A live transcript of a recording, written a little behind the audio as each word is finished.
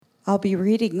I'll be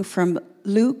reading from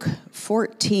Luke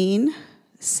 14,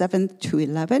 7 to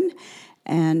 11,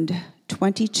 and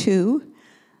 22,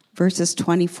 verses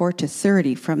 24 to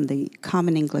 30 from the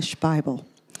Common English Bible.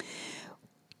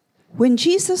 When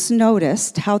Jesus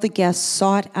noticed how the guests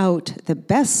sought out the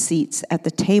best seats at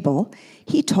the table,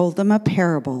 he told them a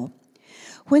parable.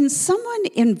 When someone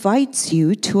invites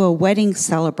you to a wedding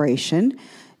celebration,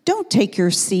 don't take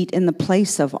your seat in the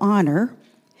place of honor.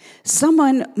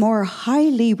 Someone more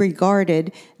highly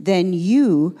regarded than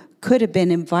you could have been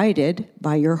invited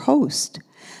by your host.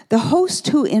 The host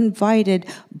who invited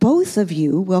both of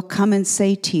you will come and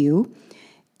say to you,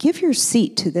 "Give your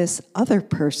seat to this other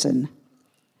person."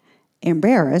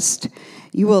 Embarrassed,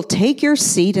 you will take your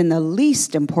seat in the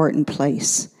least important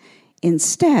place.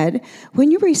 Instead,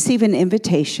 when you receive an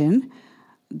invitation,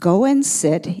 go and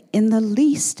sit in the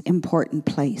least important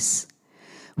place.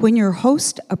 When your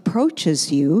host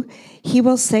approaches you, he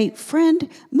will say, "Friend,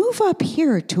 move up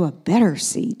here to a better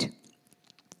seat."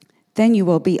 Then you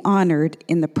will be honored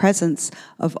in the presence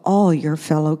of all your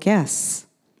fellow guests.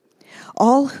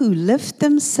 All who lift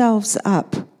themselves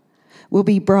up will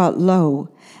be brought low,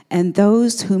 and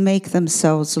those who make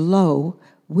themselves low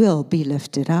will be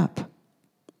lifted up.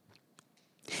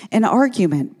 An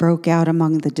argument broke out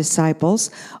among the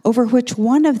disciples over which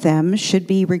one of them should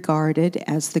be regarded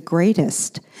as the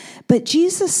greatest. But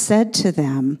Jesus said to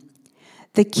them,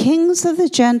 "The kings of the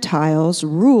Gentiles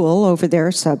rule over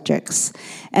their subjects,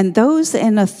 and those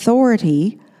in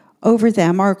authority over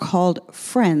them are called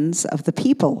friends of the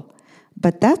people.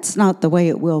 But that's not the way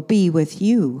it will be with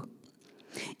you.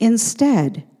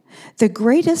 Instead, the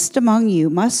greatest among you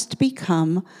must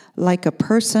become like a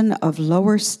person of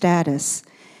lower status,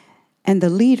 and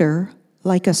the leader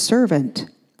like a servant.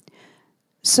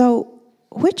 So,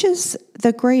 which is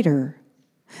the greater?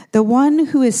 The one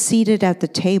who is seated at the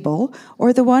table,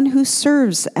 or the one who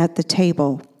serves at the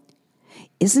table?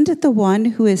 Isn't it the one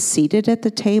who is seated at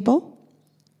the table?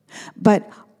 But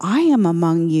I am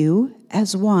among you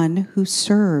as one who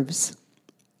serves.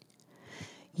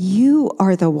 You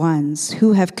are the ones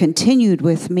who have continued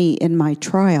with me in my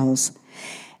trials,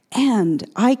 and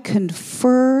I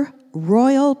confer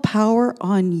royal power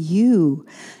on you,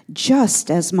 just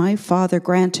as my Father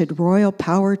granted royal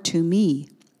power to me.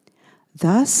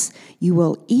 Thus you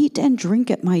will eat and drink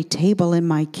at my table in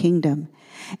my kingdom,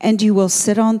 and you will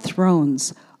sit on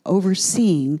thrones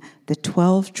overseeing the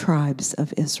 12 tribes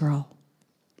of Israel."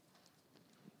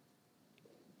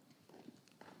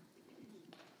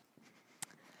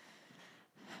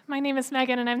 My name is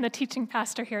Megan, and I'm the teaching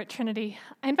pastor here at Trinity.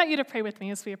 I invite you to pray with me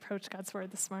as we approach God's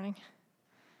Word this morning.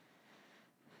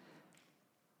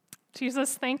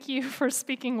 Jesus, thank you for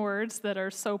speaking words that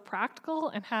are so practical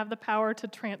and have the power to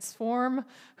transform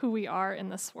who we are in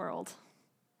this world.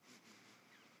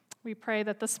 We pray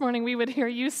that this morning we would hear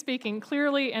you speaking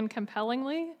clearly and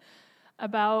compellingly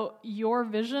about your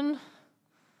vision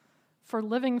for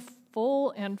living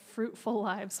full and fruitful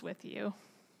lives with you.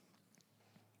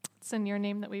 It's in your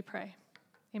name that we pray.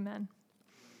 Amen.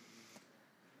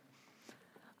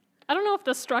 I don't know if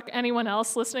this struck anyone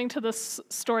else listening to this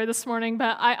story this morning,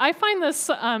 but I find this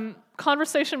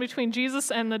conversation between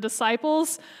Jesus and the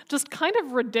disciples just kind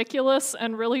of ridiculous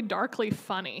and really darkly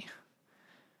funny.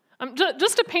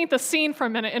 Just to paint the scene for a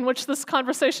minute in which this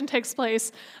conversation takes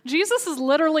place, Jesus is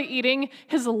literally eating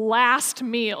his last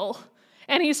meal,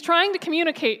 and he's trying to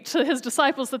communicate to his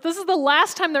disciples that this is the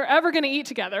last time they're ever going to eat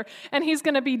together, and he's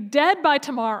going to be dead by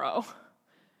tomorrow.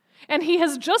 And he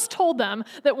has just told them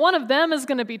that one of them is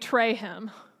going to betray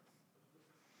him.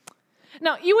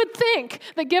 Now, you would think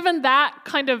that given that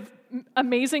kind of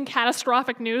amazing,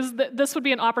 catastrophic news, that this would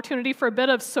be an opportunity for a bit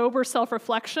of sober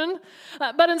self-reflection.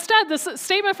 But instead, this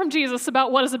statement from Jesus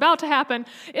about what is about to happen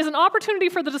is an opportunity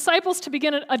for the disciples to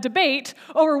begin a debate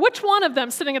over which one of them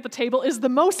sitting at the table is the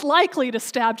most likely to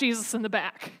stab Jesus in the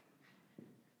back.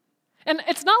 And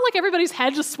it's not like everybody's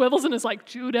head just swivels and is like,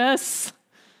 Judas.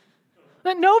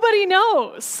 That nobody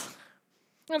knows.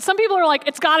 And some people are like,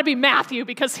 it's got to be Matthew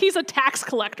because he's a tax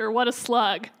collector. What a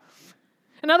slug.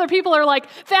 And other people are like,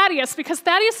 Thaddeus, because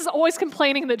Thaddeus is always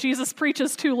complaining that Jesus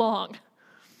preaches too long.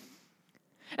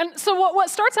 And so what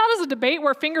starts out as a debate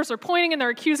where fingers are pointing and they're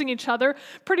accusing each other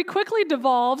pretty quickly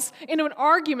devolves into an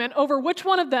argument over which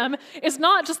one of them is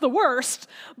not just the worst,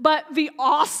 but the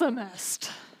awesomest.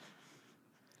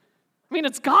 I mean,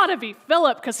 it's got to be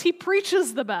Philip because he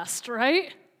preaches the best,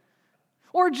 right?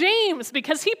 Or James,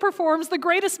 because he performs the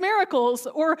greatest miracles.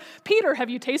 Or Peter, have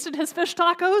you tasted his fish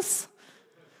tacos?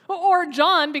 Or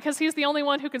John, because he's the only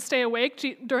one who can stay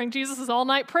awake during Jesus'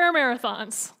 all-night prayer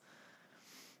marathons.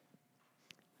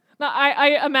 Now,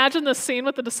 I imagine this scene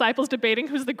with the disciples debating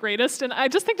who's the greatest, and I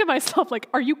just think to myself, like,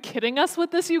 are you kidding us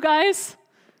with this, you guys?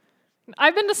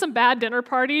 I've been to some bad dinner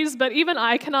parties, but even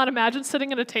I cannot imagine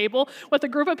sitting at a table with a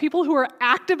group of people who are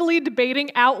actively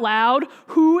debating out loud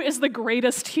who is the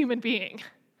greatest human being.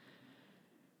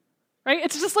 Right?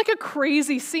 It's just like a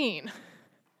crazy scene.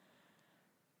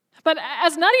 But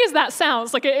as nutty as that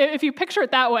sounds, like if you picture it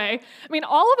that way, I mean,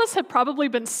 all of us have probably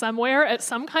been somewhere at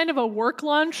some kind of a work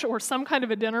lunch or some kind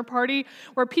of a dinner party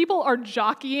where people are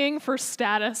jockeying for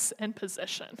status and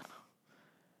position.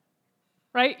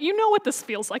 Right? You know what this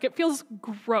feels like. It feels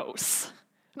gross.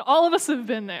 And all of us have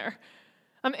been there.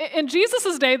 In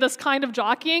Jesus' day, this kind of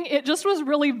jockeying, it just was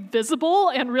really visible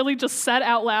and really just said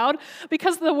out loud,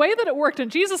 because the way that it worked in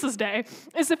Jesus' day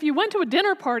is if you went to a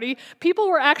dinner party, people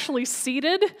were actually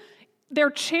seated,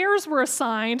 their chairs were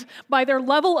assigned by their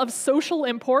level of social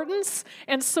importance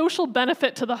and social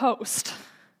benefit to the host.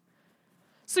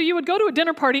 So you would go to a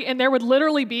dinner party and there would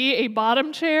literally be a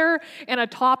bottom chair and a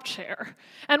top chair.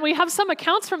 And we have some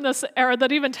accounts from this era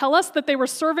that even tell us that they were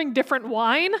serving different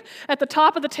wine at the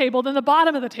top of the table than the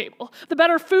bottom of the table. The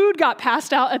better food got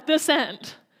passed out at this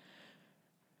end.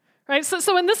 Right?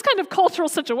 So in this kind of cultural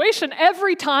situation,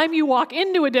 every time you walk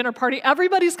into a dinner party,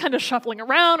 everybody's kind of shuffling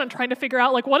around and trying to figure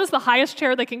out, like, what is the highest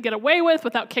chair they can get away with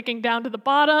without kicking down to the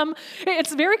bottom.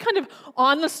 It's very kind of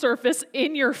on the surface,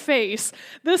 in your face.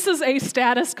 This is a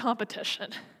status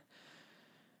competition.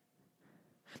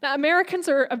 Now, Americans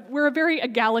we're a very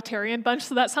egalitarian bunch,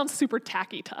 so that sounds super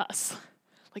tacky to us.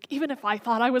 Like, even if I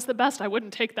thought I was the best, I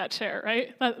wouldn't take that chair,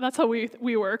 right? That's how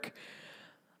we work.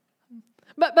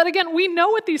 But again, we know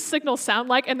what these signals sound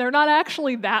like, and they're not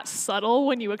actually that subtle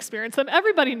when you experience them.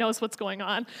 Everybody knows what's going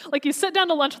on. Like, you sit down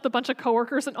to lunch with a bunch of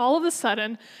coworkers, and all of a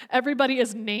sudden, everybody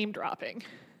is name dropping.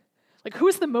 Like,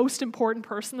 who's the most important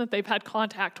person that they've had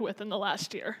contact with in the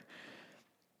last year?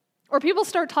 Or people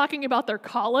start talking about their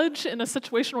college in a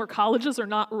situation where colleges are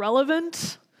not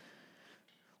relevant.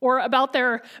 Or about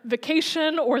their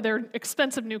vacation or their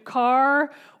expensive new car,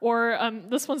 or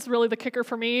this one's really the kicker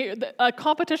for me. A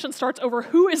competition starts over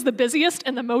who is the busiest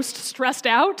and the most stressed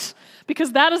out,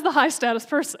 because that is the high status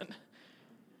person.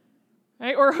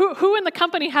 Right? Or who in the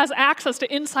company has access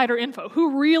to insider info,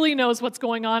 who really knows what's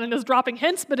going on and is dropping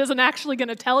hints but isn't actually going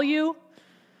to tell you.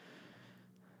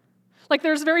 Like,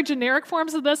 there's very generic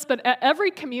forms of this, but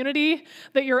every community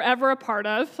that you're ever a part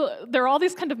of, there are all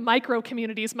these kind of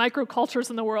micro-communities, micro-cultures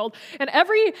in the world, and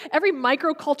every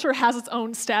micro-culture has its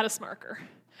own status marker.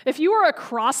 If you are a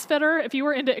CrossFitter, if you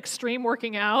are into extreme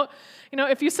working out,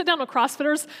 if you sit down with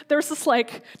CrossFitters, there's this,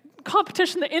 like,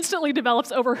 competition that instantly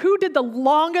develops over who did the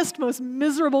longest, most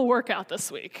miserable workout this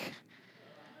week.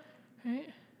 Right?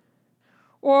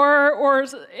 Or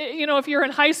if you're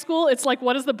in high school, it's like,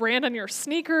 what is the brand on your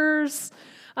sneakers?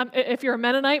 If you're a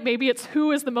Mennonite, maybe it's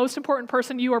who is the most important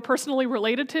person you are personally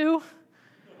related to.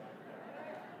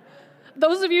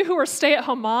 Those of you who are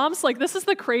stay-at-home moms, like, this is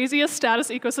the craziest status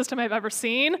ecosystem I've ever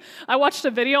seen. I watched a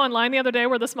video online the other day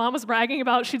where this mom was bragging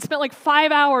about she'd spent like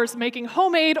 5 hours making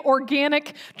homemade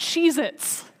organic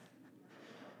Cheez-Its.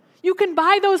 You can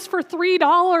buy those for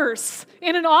 $3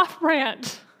 in an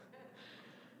off-brand.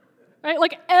 Right?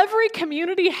 Like, every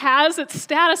community has its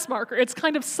status marker. It's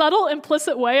kind of subtle,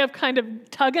 implicit way of kind of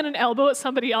tugging an elbow at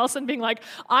somebody else and being like,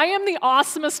 I am the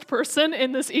awesomest person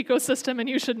in this ecosystem, and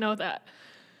you should know that.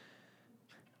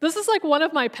 This is like one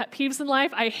of my pet peeves in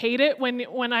life. I hate it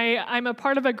when I'm a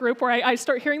part of a group where I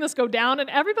start hearing this go down, and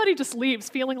everybody just leaves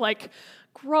feeling like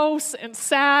gross and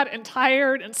sad and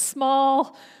tired and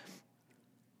small.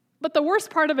 But the worst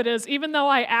part of it is, even though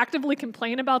I actively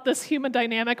complain about this human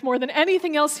dynamic more than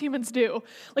anything else humans do,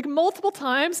 like, multiple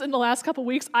times in the last couple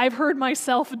weeks, I've heard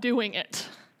myself doing it.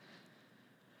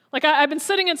 Like, I've been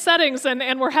sitting in settings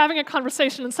and we're having a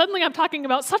conversation, and suddenly I'm talking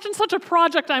about such and such a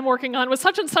project I'm working on with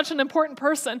such and such an important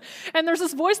person, and there's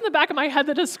this voice in the back of my head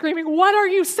that is screaming, what are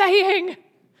you saying?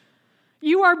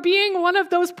 You are being one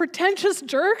of those pretentious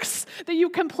jerks that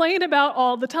you complain about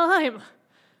all the time.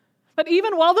 But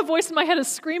even while the voice in my head is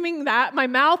screaming that, my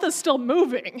mouth is still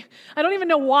moving. I don't even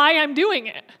know why I'm doing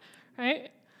it,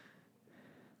 right?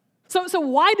 So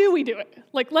why do we do it?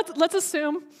 Like, let's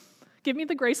assume, give me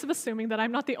the grace of assuming that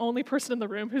I'm not the only person in the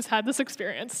room who's had this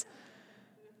experience.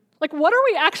 Like, what are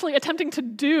we actually attempting to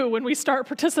do when we start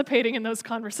participating in those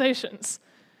conversations?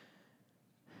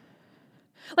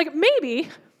 Like, maybe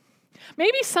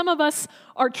some of us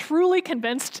are truly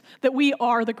convinced that we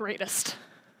are the greatest.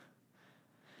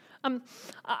 I'm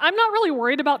not really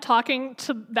worried about talking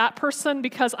to that person,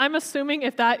 because I'm assuming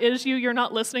if that is you, you're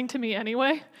not listening to me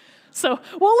anyway. So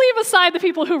we'll leave aside the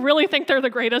people who really think they're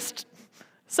the greatest,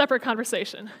 separate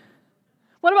conversation.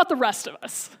 What about the rest of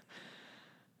us?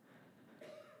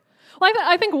 Well,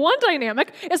 I think one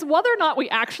dynamic is whether or not we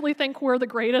actually think we're the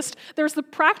greatest. There's the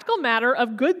practical matter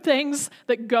of good things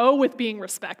that go with being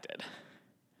respected.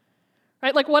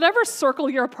 Right? Like whatever circle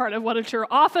you're a part of, whether it's your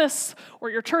office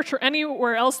or your church or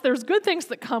anywhere else, there's good things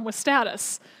that come with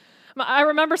status. I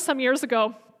remember some years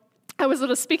ago, I was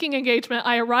at a speaking engagement.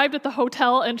 I arrived at the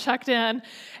hotel and checked in,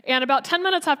 and about 10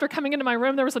 minutes after coming into my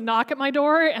room, there was a knock at my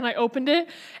door, and I opened it,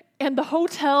 and the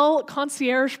hotel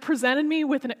concierge presented me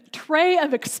with a tray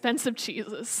of expensive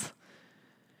cheeses.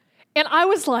 And I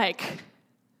was like,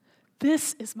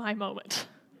 this is my moment.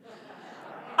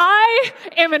 I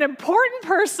am an important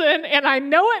person, and I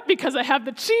know it because I have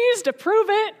the cheese to prove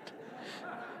it.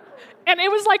 And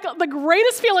it was like the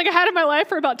greatest feeling I had in my life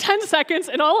for about 10 seconds,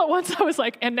 and all at once I was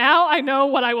like, and now I know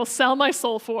what I will sell my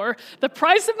soul for. The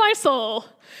price of my soul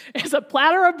is a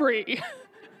platter of brie.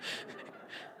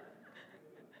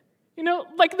 You know,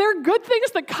 like there are good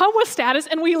things that come with status,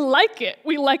 and we like it.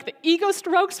 We like the ego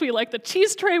strokes, we like the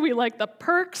cheese tray, we like the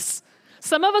perks.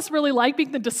 Some of us really like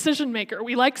being the decision maker.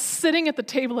 We like sitting at the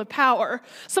table of power.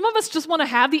 Some of us just want to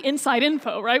have the inside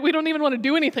info, right? We don't even want to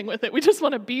do anything with it. We just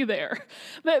want to be there.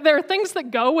 There are things that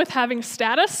go with having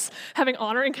status, having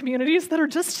honor in communities that are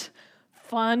just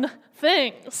fun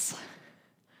things.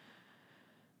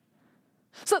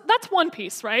 So that's one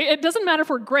piece, right? It doesn't matter if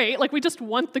we're great. Like we just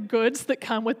want the goods that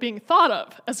come with being thought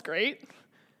of as great.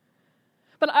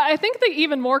 But I think the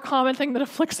even more common thing that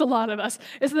afflicts a lot of us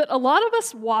is that a lot of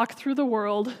us walk through the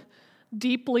world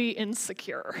deeply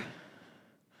insecure.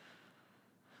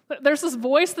 There's this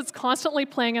voice that's constantly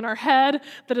playing in our head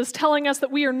that is telling us that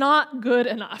we are not good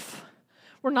enough.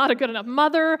 We're not a good enough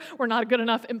mother, we're not a good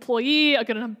enough employee, a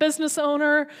good enough business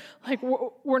owner, like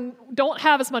we don't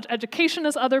have as much education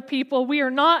as other people, we are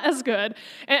not as good.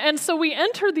 And so we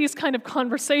enter these kind of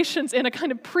conversations in a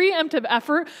kind of preemptive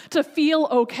effort to feel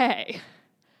okay.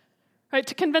 Right,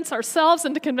 to convince ourselves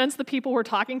and to convince the people we're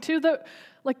talking to that,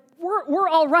 like, we're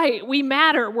all right, we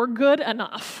matter, we're good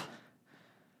enough.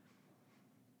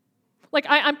 Like,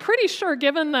 I'm pretty sure,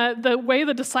 given the way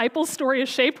the disciples' story is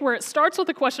shaped, where it starts with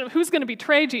the question of who's going to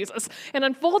betray Jesus and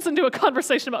unfolds into a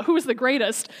conversation about who is the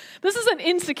greatest, this is an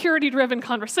insecurity-driven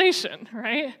conversation,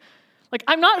 right? Like,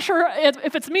 I'm not sure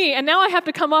if it's me, and now I have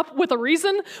to come up with a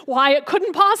reason why it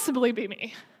couldn't possibly be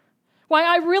me. Why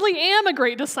I really am a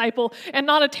great disciple and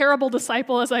not a terrible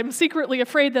disciple as I'm secretly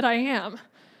afraid that I am.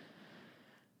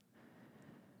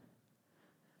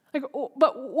 Like,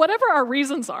 but whatever our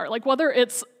reasons are, like whether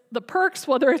it's the perks,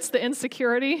 whether it's the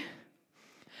insecurity,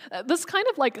 this kind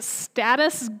of like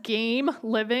status game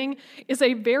living is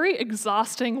a very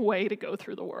exhausting way to go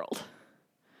through the world.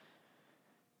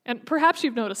 And perhaps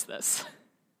you've noticed this.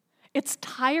 It's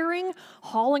tiring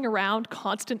hauling around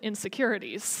constant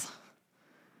insecurities.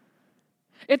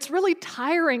 It's really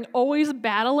tiring always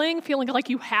battling, feeling like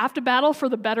you have to battle for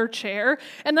the better chair.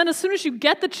 And then as soon as you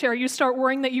get the chair, you start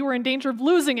worrying that you are in danger of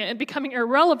losing it and becoming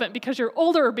irrelevant because you're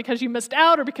older or because you missed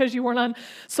out or because you weren't on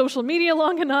social media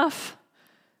long enough.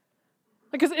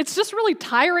 Because it's just really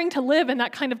tiring to live in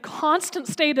that kind of constant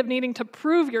state of needing to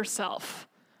prove yourself.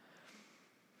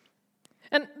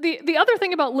 And the other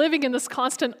thing about living in this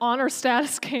constant honor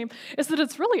status game is that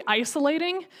it's really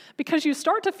isolating because you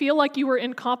start to feel like you are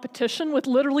in competition with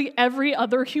literally every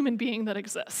other human being that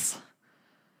exists.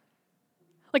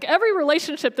 Like every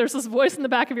relationship, there's this voice in the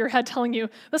back of your head telling you,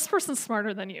 this person's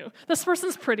smarter than you, this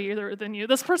person's prettier than you,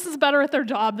 this person's better at their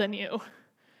job than you.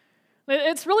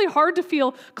 It's really hard to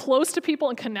feel close to people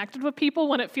and connected with people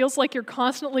when it feels like you're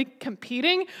constantly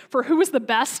competing for who is the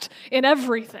best in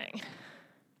everything.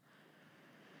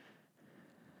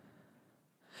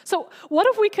 So what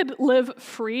if we could live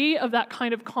free of that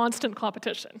kind of constant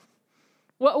competition?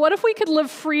 What if we could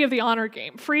live free of the honor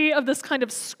game, free of this kind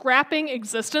of scrapping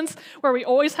existence where we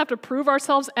always have to prove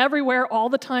ourselves everywhere, all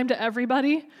the time to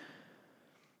everybody? I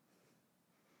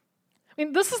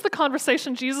mean, this is the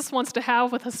conversation Jesus wants to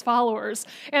have with his followers.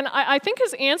 And I think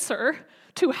his answer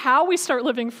to how we start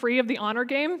living free of the honor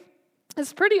game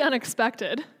is pretty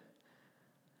unexpected.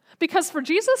 Because for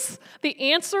Jesus,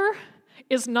 the answer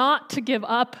is not to give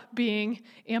up being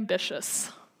ambitious.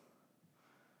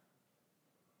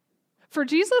 For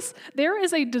Jesus, there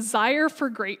is a desire for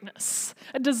greatness,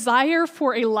 a desire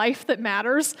for a life that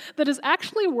matters, that is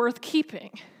actually worth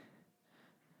keeping.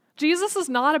 Jesus is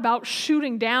not about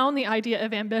shooting down the idea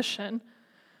of ambition,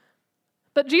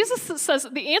 but Jesus says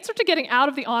the answer to getting out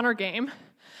of the honor game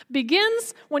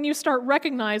begins when you start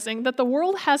recognizing that the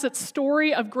world has its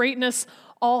story of greatness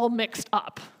all mixed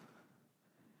up.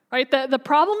 Right? The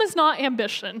problem is not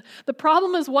ambition. The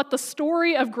problem is what the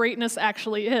story of greatness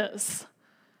actually is.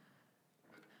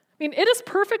 mean, it is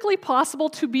perfectly possible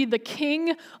to be the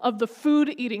king of the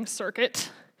food eating circuit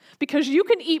because you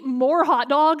can eat more hot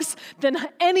dogs than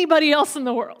anybody else in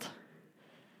the world.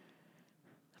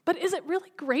 But is it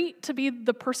really great to be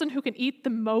the person who can eat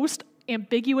the most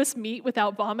ambiguous meat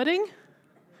without vomiting?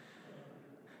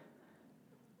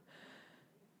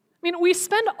 I mean, we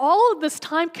spend all of this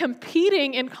time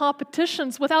competing in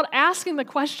competitions without asking the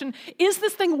question, is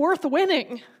this thing worth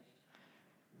winning?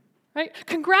 Right?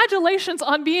 Congratulations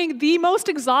on being the most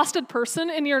exhausted person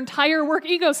in your entire work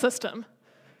ecosystem.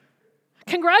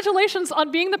 Congratulations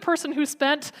on being the person who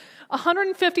spent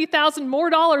 $150,000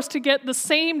 more to get the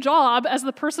same job as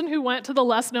the person who went to the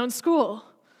less known school.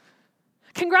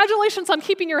 Congratulations on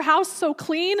keeping your house so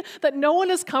clean that no one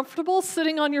is comfortable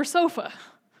sitting on your sofa.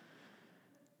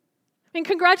 And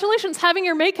congratulations having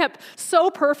your makeup so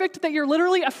perfect that you're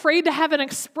literally afraid to have an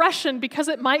expression because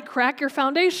it might crack your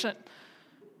foundation.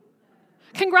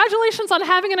 Congratulations on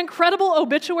having an incredible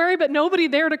obituary but nobody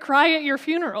there to cry at your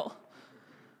funeral.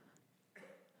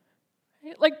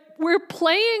 Like, we're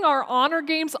playing our honor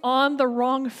games on the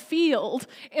wrong field,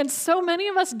 and so many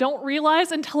of us don't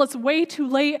realize until it's way too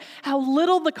late how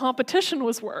little the competition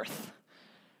was worth.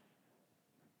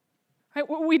 Right?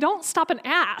 We don't stop and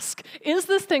ask, is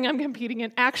this thing I'm competing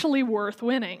in actually worth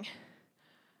winning?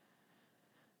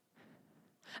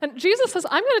 And Jesus says,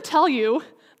 I'm going to tell you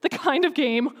the kind of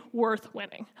game worth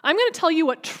winning. I'm going to tell you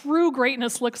what true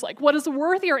greatness looks like, what is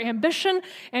worth your ambition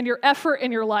and your effort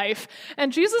in your life.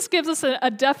 And Jesus gives us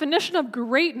a definition of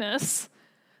greatness,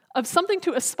 of something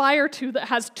to aspire to that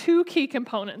has two key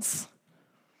components.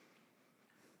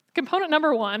 Component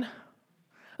number one,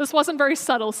 this wasn't very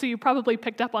subtle, so you probably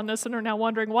picked up on this and are now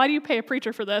wondering, why do you pay a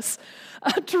preacher for this?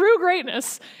 True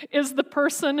greatness is the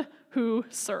person who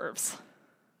serves.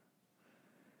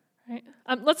 Right?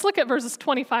 Let's look at verses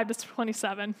 25 to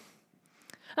 27.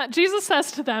 Jesus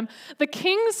says to them, the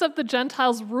kings of the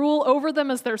Gentiles rule over them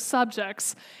as their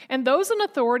subjects, and those in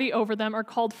authority over them are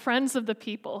called friends of the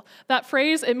people. That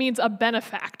phrase, it means a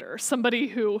benefactor, somebody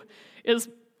who is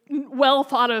well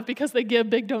thought of because they give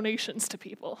big donations to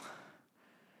people.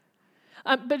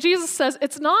 But Jesus says,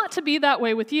 it's not to be that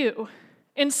way with you.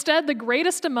 Instead, the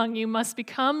greatest among you must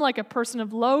become like a person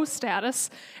of low status,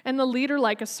 and the leader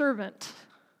like a servant.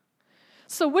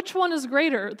 So which one is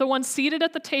greater, the one seated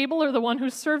at the table or the one who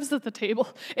serves at the table?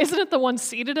 Isn't it the one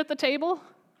seated at the table?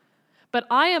 But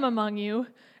I am among you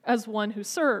as one who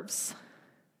serves.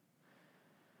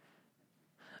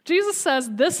 Jesus says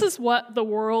this is what the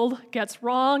world gets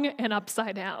wrong and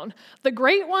upside down. The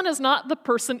great one is not the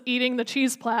person eating the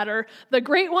cheese platter. The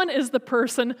great one is the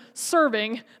person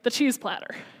serving the cheese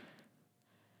platter.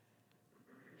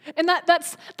 And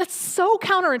that's so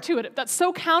counterintuitive. That's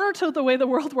so counter to the way the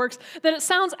world works that it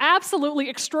sounds absolutely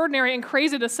extraordinary and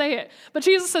crazy to say it. But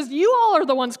Jesus says, you all are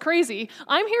the ones crazy.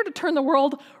 I'm here to turn the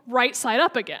world right side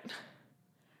up again.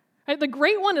 Right? The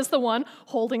great one is the one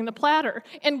holding the platter.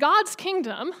 In God's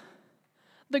kingdom,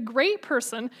 the great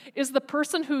person is the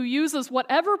person who uses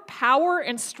whatever power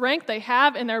and strength they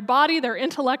have in their body, their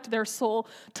intellect, their soul,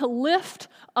 to lift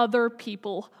other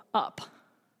people up.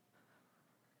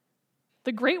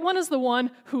 The great one is the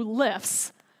one who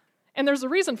lifts. And there's a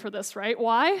reason for this, right?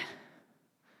 Why?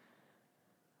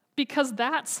 Because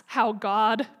that's how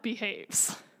God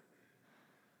behaves.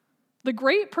 The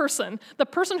great person, the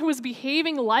person who is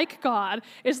behaving like God,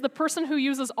 is the person who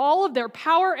uses all of their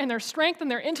power and their strength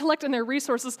and their intellect and their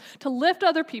resources to lift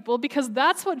other people, because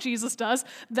that's what Jesus does,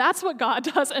 that's what God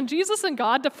does, and Jesus and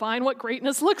God define what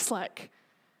greatness looks like.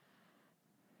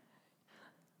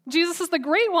 Jesus is the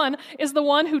great one, is the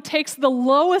one who takes the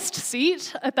lowest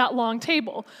seat at that long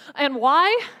table. And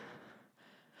why?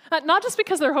 Not just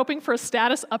because they're hoping for a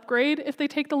status upgrade if they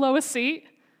take the lowest seat,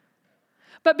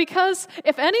 but because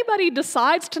if anybody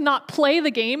decides to not play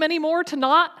the game anymore, to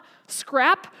not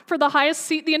scrap for the highest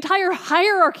seat, the entire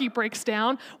hierarchy breaks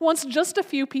down once just a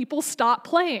few people stop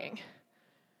playing.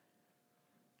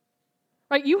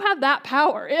 Right? You have that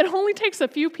power. It only takes a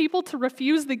few people to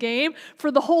refuse the game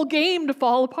for the whole game to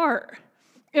fall apart.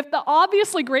 If the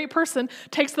obviously great person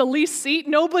takes the least seat,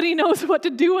 nobody knows what to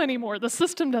do anymore. The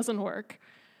system doesn't work.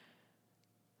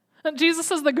 And Jesus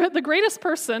says the greatest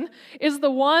person is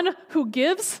the one who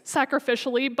gives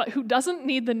sacrificially, but who doesn't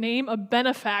need the name of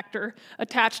benefactor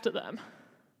attached to them.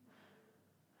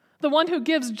 The one who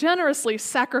gives generously,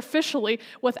 sacrificially,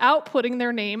 without putting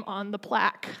their name on the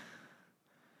plaque.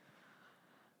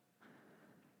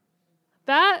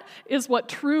 That is what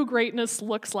true greatness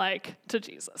looks like to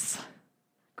Jesus.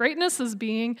 Greatness is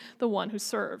being the one who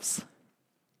serves.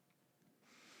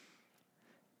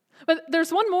 But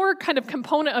there's one more kind of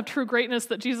component of true greatness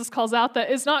that Jesus calls out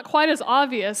that is not quite as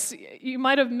obvious. You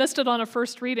might have missed it on a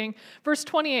first reading. Verse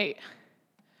 28.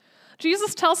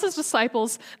 Jesus tells his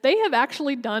disciples they have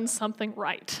actually done something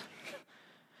right.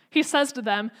 He says to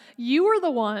them, "You are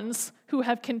the ones who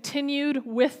have continued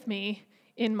with me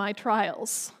in my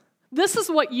trials. This is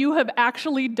what you have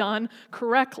actually done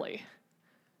correctly."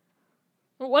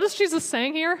 What is Jesus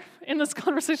saying here in this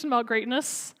conversation about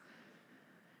greatness?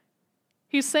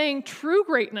 He's saying true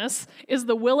greatness is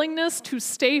the willingness to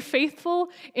stay faithful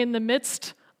in the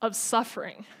midst of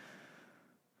suffering.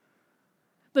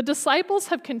 The disciples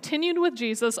have continued with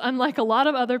Jesus, unlike a lot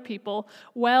of other people,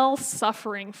 while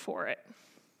suffering for it.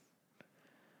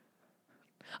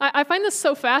 I find this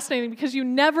so fascinating because you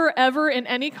never, ever in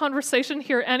any conversation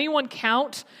hear anyone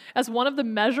count as one of the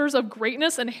measures of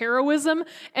greatness and heroism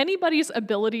anybody's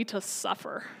ability to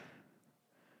suffer.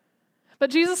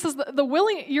 But Jesus says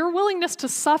your willingness to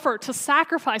suffer, to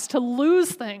sacrifice, to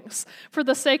lose things for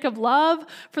the sake of love,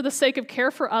 for the sake of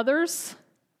care for others,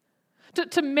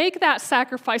 to make that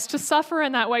sacrifice, to suffer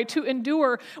in that way, to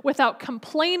endure without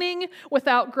complaining,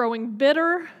 without growing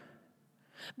bitter,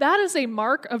 that is a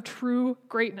mark of true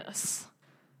greatness.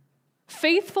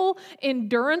 Faithful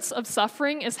endurance of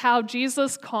suffering is how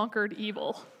Jesus conquered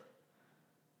evil.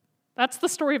 That's the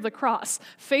story of the cross.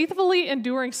 Faithfully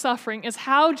enduring suffering is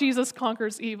how Jesus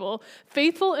conquers evil.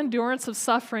 Faithful endurance of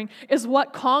suffering is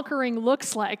what conquering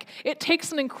looks like. It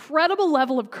takes an incredible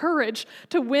level of courage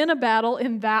to win a battle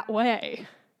in that way.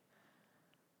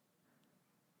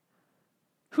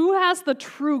 Who has the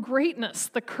true greatness,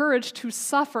 the courage to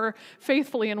suffer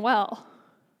faithfully and well?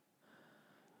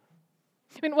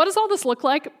 I mean, what does all this look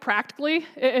like practically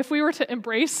if we were to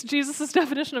embrace Jesus'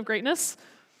 definition of greatness?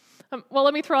 Well,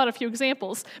 let me throw out a few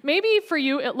examples. Maybe for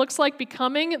you, it looks like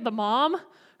becoming the mom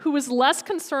who is less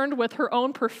concerned with her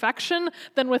own perfection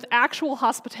than with actual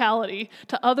hospitality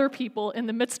to other people in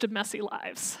the midst of messy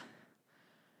lives.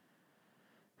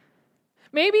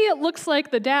 Maybe it looks like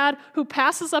the dad who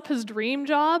passes up his dream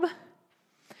job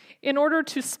in order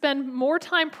to spend more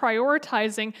time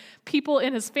prioritizing people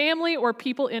in his family or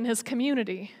people in his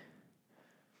community.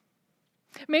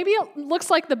 Maybe it looks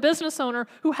like the business owner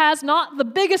who has not the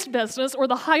biggest business or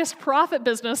the highest profit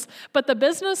business, but the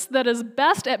business that is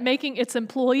best at making its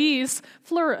employees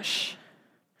flourish.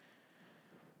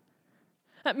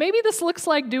 Maybe this looks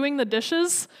like doing the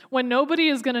dishes when nobody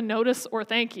is going to notice or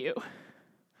thank you.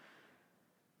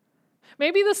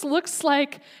 Maybe this looks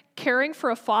like caring for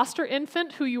a foster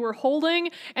infant who you were holding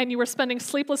and you were spending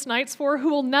sleepless nights for, who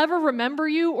will never remember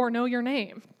you or know your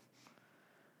name.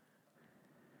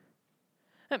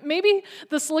 Maybe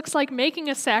this looks like making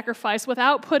a sacrifice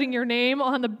without putting your name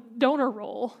on the donor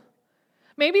roll.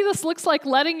 Maybe this looks like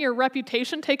letting your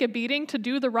reputation take a beating to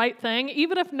do the right thing,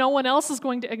 even if no one else is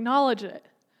going to acknowledge it.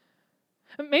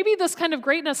 Maybe this kind of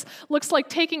greatness looks like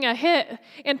taking a hit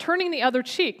and turning the other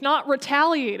cheek, not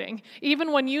retaliating,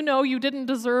 even when you know you didn't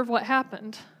deserve what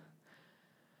happened.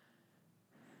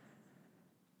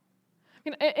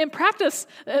 In practice,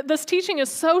 this teaching is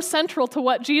so central to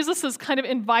what Jesus is kind of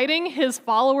inviting his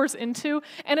followers into,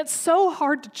 and it's so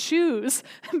hard to choose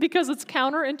because it's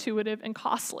counterintuitive and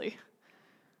costly.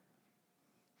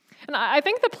 And I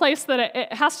think the place that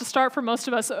it has to start for most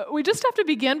of us, we just have to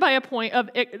begin by a point of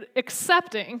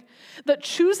accepting that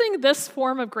choosing this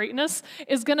form of greatness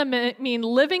is going to mean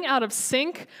living out of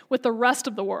sync with the rest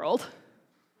of the world.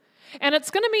 And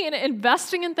it's going to mean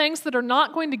investing in things that are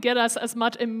not going to get us as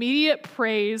much immediate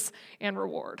praise and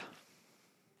reward.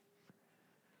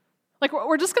 Like,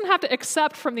 we're just going to have to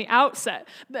accept from the outset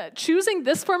that choosing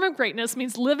this form of greatness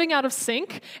means living out of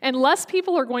sync, and less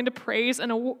people are going to praise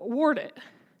and award it.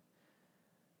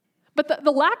 But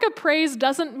the lack of praise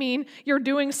doesn't mean you're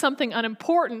doing something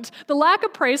unimportant. The lack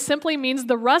of praise simply means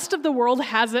the rest of the world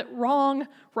has it wrong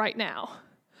right now.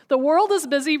 The world is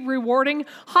busy rewarding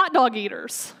hot dog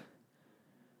eaters.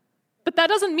 But that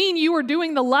doesn't mean you are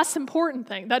doing the less important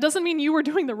thing. That doesn't mean you are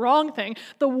doing the wrong thing.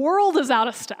 The world is out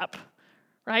of step,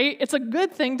 right? It's a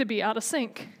good thing to be out of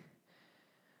sync.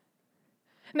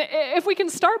 And if we can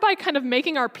start by kind of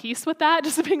making our peace with that,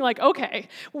 just being like, okay,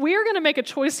 we're going to make a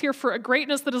choice here for a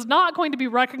greatness that is not going to be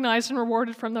recognized and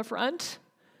rewarded from the front.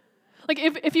 Like,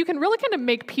 if you can really kind of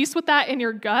make peace with that in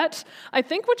your gut, I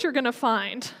think what you're going to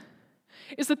find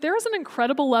is that there is an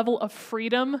incredible level of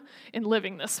freedom in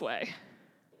living this way.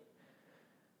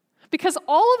 Because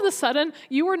all of a sudden,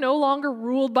 you are no longer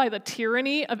ruled by the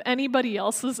tyranny of anybody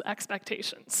else's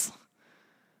expectations.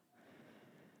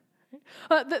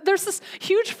 There's this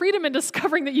huge freedom in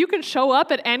discovering that you can show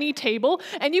up at any table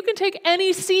and you can take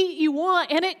any seat you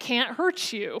want and it can't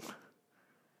hurt you.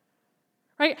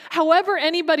 right? However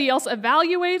anybody else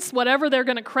evaluates, whatever they're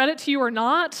going to credit to you or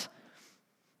not,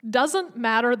 doesn't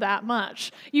matter that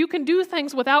much. You can do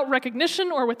things without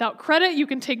recognition or without credit. You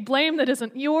can take blame that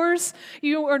isn't yours.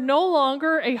 You are no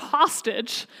longer a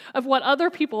hostage of what other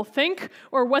people think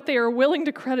or what they are willing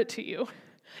to credit to you.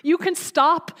 You can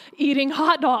stop eating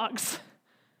hot dogs.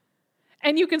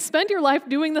 And you can spend your life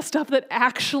doing the stuff that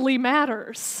actually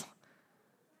matters.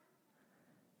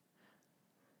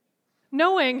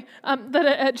 Knowing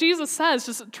that Jesus says,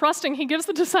 just trusting, he gives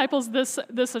the disciples this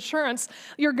assurance,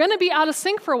 you're going to be out of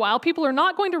sync for a while. People are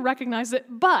not going to recognize it,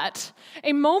 but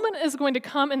a moment is going to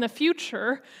come in the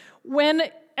future when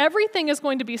everything is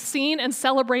going to be seen and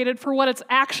celebrated for what it's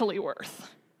actually worth.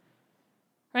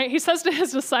 Right? He says to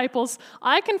his disciples,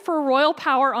 I confer royal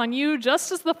power on you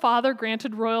just as the Father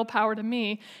granted royal power to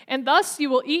me, and thus you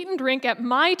will eat and drink at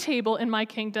my table in my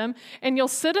kingdom, and you'll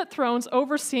sit at thrones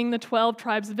overseeing the 12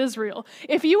 tribes of Israel.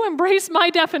 If you embrace my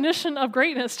definition of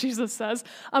greatness, Jesus says,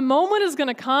 a moment is going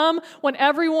to come when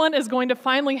everyone is going to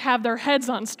finally have their heads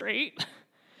on straight,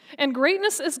 and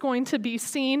greatness is going to be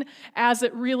seen as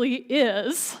it really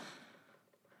is.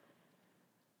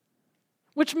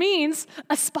 Which means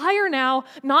aspire now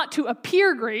not to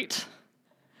appear great,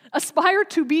 aspire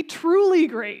to be truly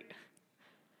great,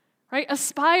 right?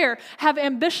 Aspire, have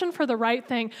ambition for the right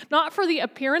thing, not for the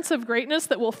appearance of greatness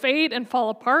that will fade and fall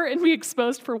apart and be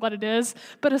exposed for what it is,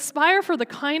 but aspire for the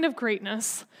kind of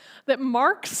greatness that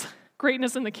marks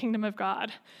greatness in the kingdom of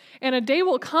God. And a day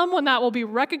will come when that will be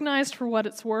recognized for what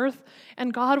it's worth,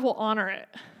 and God will honor it.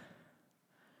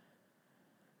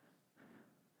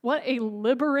 What a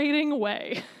liberating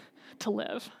way to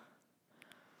live.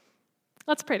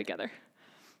 Let's pray together.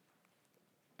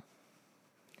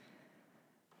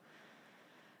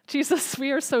 Jesus,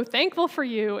 we are so thankful for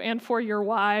you and for your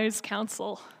wise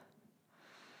counsel.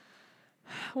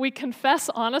 We confess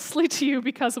honestly to you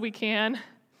because we can,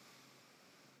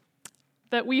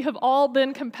 that we have all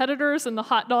been competitors in the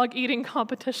hot dog eating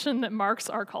competition that marks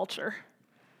our culture.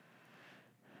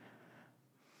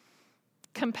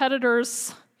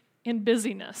 Competitors in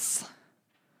busyness.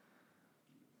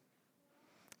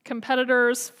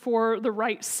 Competitors for the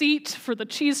right seat, for the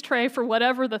cheese tray, for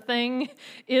whatever the thing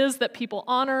is that people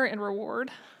honor and reward.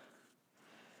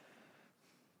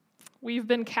 We've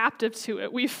been captive to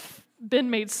it. We've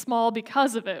been made small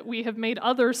because of it. We have made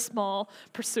others small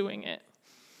pursuing it.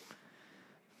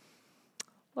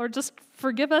 Lord, just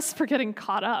forgive us for getting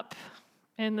caught up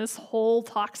in this whole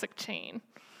toxic chain.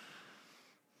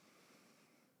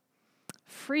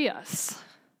 Free us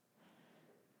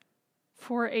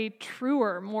for a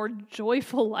truer, more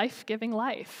joyful, life-giving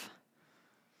life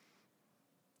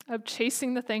of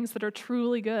chasing the things that are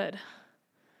truly good,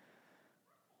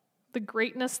 the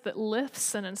greatness that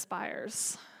lifts and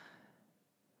inspires.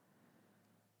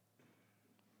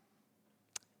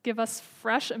 Give us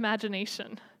fresh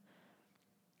imagination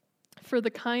for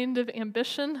the kind of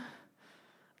ambition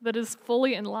that is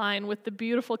fully in line with the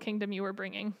beautiful kingdom you are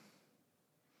bringing.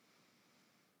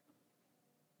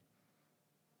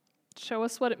 Show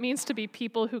us what it means to be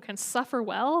people who can suffer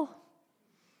well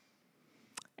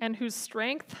and whose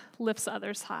strength lifts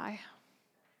others high.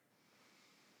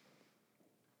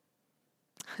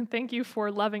 Thank you for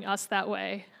loving us that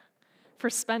way, for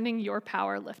spending your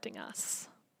power lifting us.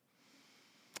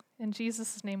 In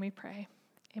Jesus' name we pray.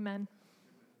 Amen.